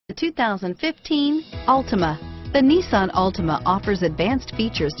The 2015 Altima. The Nissan Altima offers advanced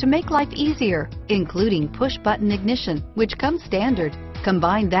features to make life easier, including push-button ignition, which comes standard.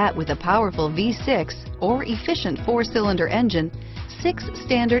 Combine that with a powerful V6 or efficient 4-cylinder engine, 6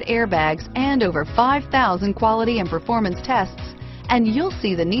 standard airbags, and over 5,000 quality and performance tests, and you'll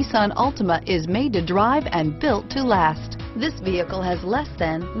see the Nissan Altima is made to drive and built to last. This vehicle has less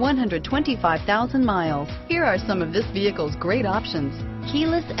than 125,000 miles. Here are some of this vehicle's great options: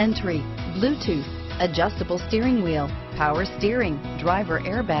 keyless entry, Bluetooth, adjustable steering wheel, power steering, driver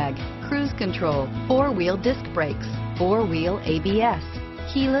airbag, cruise control, 4-wheel disc brakes, 4-wheel ABS,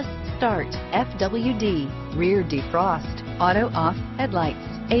 keyless start, FWD, rear defrost, auto-off headlights,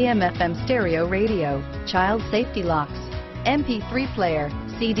 AM/FM stereo radio, child safety locks, MP3 player,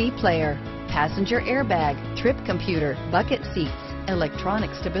 CD player, passenger airbag, trip computer, bucket seats,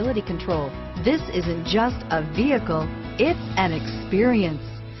 electronic stability control. This isn't just a vehicle, it's an experience.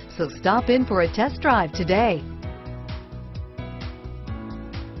 So stop in for a test drive today.